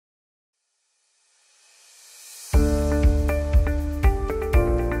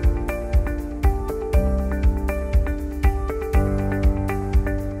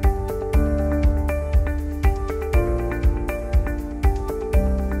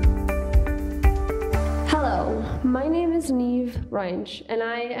My name is Niamh Reinsch, and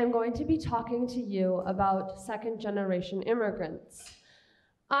I am going to be talking to you about second-generation immigrants.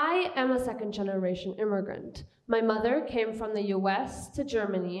 I am a second-generation immigrant. My mother came from the US to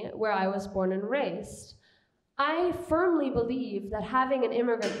Germany, where I was born and raised. I firmly believe that having an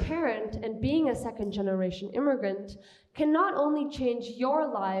immigrant parent and being a second-generation immigrant can not only change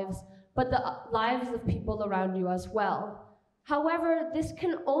your lives, but the lives of people around you as well. However, this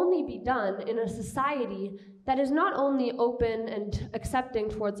can only be done in a society that is not only open and accepting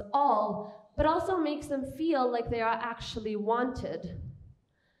towards all, but also makes them feel like they are actually wanted.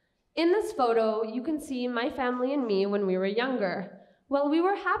 In this photo, you can see my family and me when we were younger. While we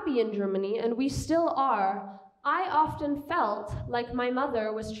were happy in Germany, and we still are, I often felt like my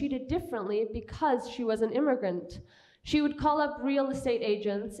mother was treated differently because she was an immigrant. She would call up real estate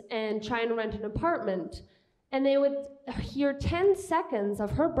agents and try and rent an apartment, and they would hear 10 seconds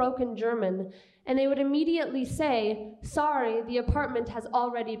of her broken German, and they would immediately say, "Sorry, the apartment has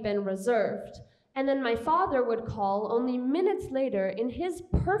already been reserved." And then my father would call only minutes later in his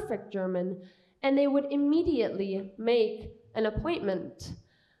perfect German, and they would immediately make an appointment.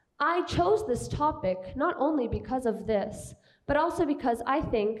 I chose this topic not only because of this, but also because I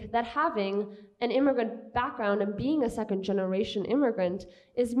think that having an immigrant background and being a second-generation immigrant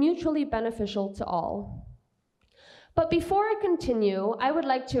is mutually beneficial to all. But before I continue, I would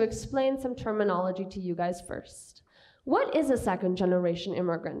like to explain some terminology to you guys first. What is a second-generation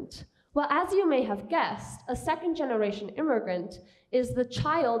immigrant? Well, as you may have guessed, a second-generation immigrant is the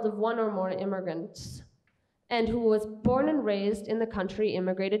child of one or more immigrants and who was born and raised in the country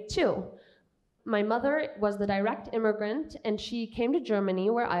immigrated to. My mother was the direct immigrant, and she came to Germany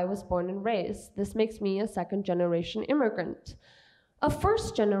where I was born and raised. This makes me a second-generation immigrant. A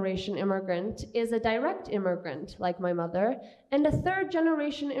first-generation immigrant is a direct immigrant, like my mother, and a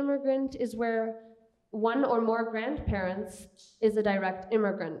third-generation immigrant is where one or more grandparents is a direct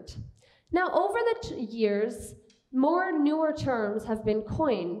immigrant. Now, over the years, more newer terms have been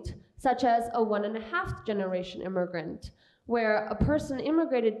coined, such as a 1.5 generation immigrant, where a person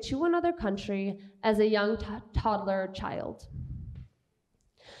immigrated to another country as a young toddler child.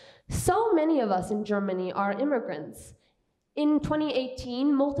 So many of us in Germany are immigrants. In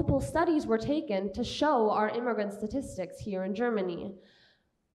 2018, multiple studies were taken to show our immigrant statistics here in Germany.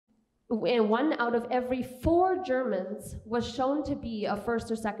 And 1 out of every 4 Germans was shown to be a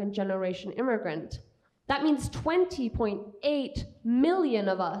first or second generation immigrant. That means 20.8 million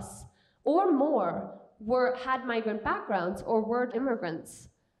of us or more had migrant backgrounds or were immigrants.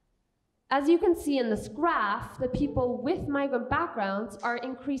 As you can see in this graph, the people with migrant backgrounds are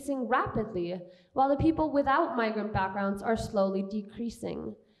increasing rapidly, while the people without migrant backgrounds are slowly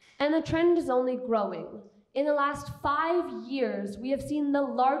decreasing. And the trend is only growing. In the last 5 years, we have seen the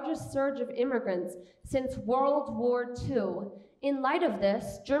largest surge of immigrants since World War II. In light of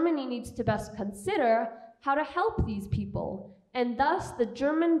this, Germany needs to best consider how to help these people. And thus, the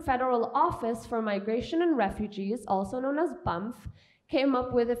German Federal Office for Migration and Refugees, also known as BAMF, came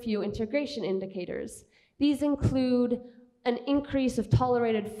up with a few integration indicators. These include an increase of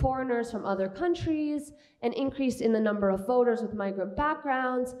tolerated foreigners from other countries, an increase in the number of voters with migrant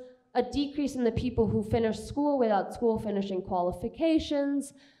backgrounds, a decrease in the people who finish school without school finishing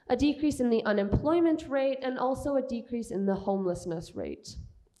qualifications, a decrease in the unemployment rate, and also a decrease in the homelessness rate.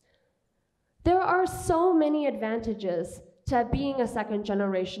 There are so many advantages to being a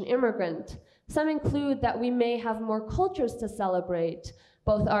second-generation immigrant. Some include that we may have more cultures to celebrate,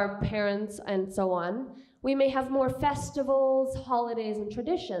 both our parents and so on. We may have more festivals, holidays, and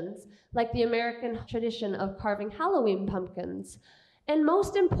traditions, like the American tradition of carving Halloween pumpkins. And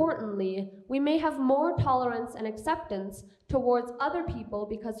most importantly, we may have more tolerance and acceptance towards other people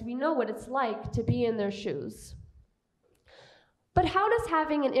because we know what it's like to be in their shoes. But how does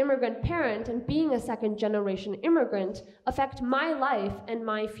having an immigrant parent and being a second-generation immigrant affect my life and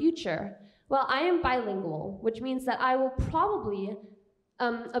my future? Well, I am bilingual, which means that I will probably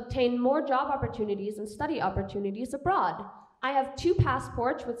obtain more job opportunities and study opportunities abroad. I have 2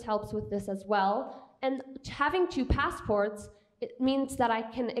 passports, which helps with this as well. And having 2 passports, it means that I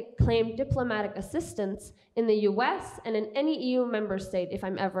can claim diplomatic assistance in the US and in any EU member state if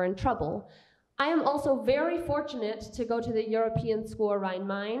I'm ever in trouble. I am also very fortunate to go to the European School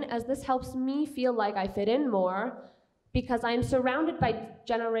Rhein-Main, as this helps me feel like I fit in more, because I am surrounded by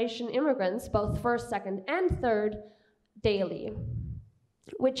generation immigrants, both first, second, and third, daily,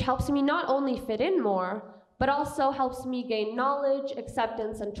 which helps me not only fit in more, but also helps me gain knowledge,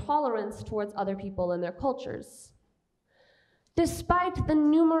 acceptance, and tolerance towards other people and their cultures. Despite the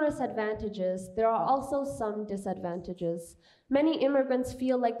numerous advantages, there are also some disadvantages. Many immigrants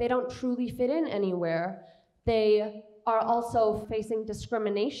feel like they don't truly fit in anywhere. They are also facing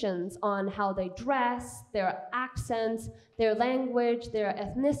discriminations on how they dress, their accents, their language, their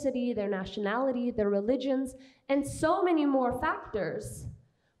ethnicity, their nationality, their religions, and so many more factors.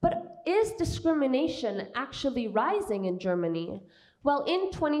 But is discrimination actually rising in Germany? Well,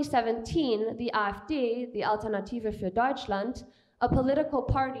 in 2017, the AfD, the Alternative für Deutschland, a political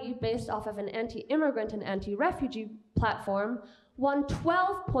party based off of an anti-immigrant and anti-refugee platform, won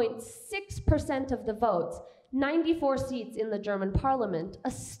 12.6% of the votes, 94 seats in the German parliament,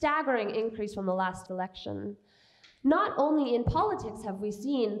 a staggering increase from the last election. Not only in politics have we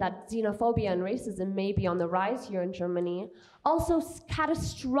seen that xenophobia and racism may be on the rise here in Germany, also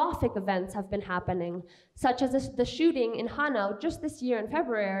catastrophic events have been happening, such as the shooting in Hanau just this year in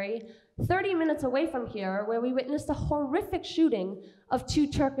February, 30 minutes away from here, where we witnessed a horrific shooting of 2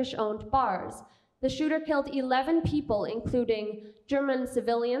 Turkish-owned bars. The shooter killed 11 people, including German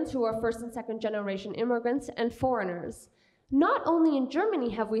civilians who are first and second generation immigrants and foreigners. Not only in Germany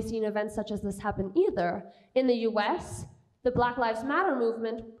have we seen events such as this happen either. In the US, the Black Lives Matter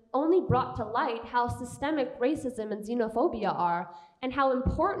movement only brought to light how systemic racism and xenophobia are, and how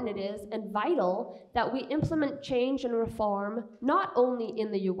important it is and vital that we implement change and reform not only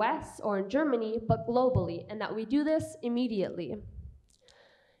in the US or in Germany, but globally, and that we do this immediately.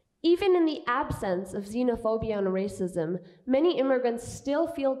 Even in the absence of xenophobia and racism, many immigrants still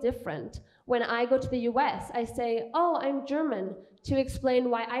feel different. When I go to the US, I say, "Oh, I'm German," to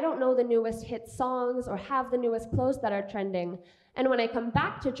explain why I don't know the newest hit songs or have the newest clothes that are trending. And when I come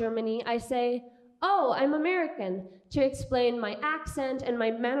back to Germany, I say, "Oh, I'm American," to explain my accent and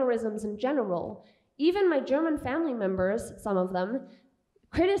my mannerisms in general. Even my German family members, some of them,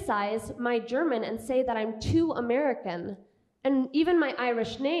 criticize my German and say that I'm too American. And even my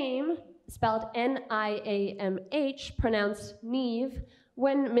Irish name, spelled Niamh, pronounced Niamh,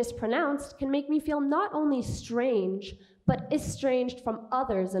 when mispronounced, can make me feel not only strange, but estranged from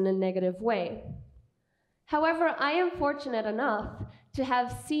others in a negative way. However, I am fortunate enough to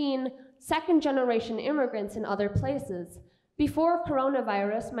have seen second-generation immigrants in other places. Before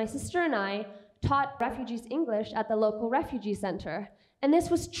coronavirus, my sister and I taught refugees English at the local refugee center. And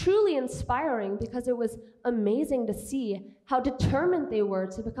this was truly inspiring because it was amazing to see how determined they were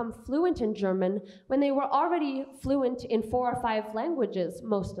to become fluent in German when they were already fluent in 4 or 5 languages,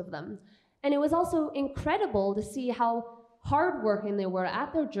 most of them. And it was also incredible to see how hardworking they were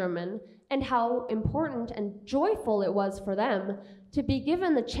at their German and how important and joyful it was for them to be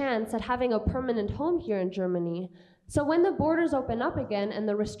given the chance at having a permanent home here in Germany. So when the borders open up again and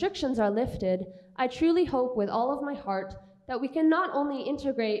the restrictions are lifted, I truly hope with all of my heart that we can not only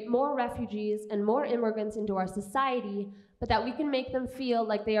integrate more refugees and more immigrants into our society, but that we can make them feel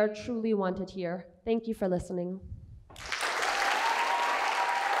like they are truly wanted here. Thank you for listening.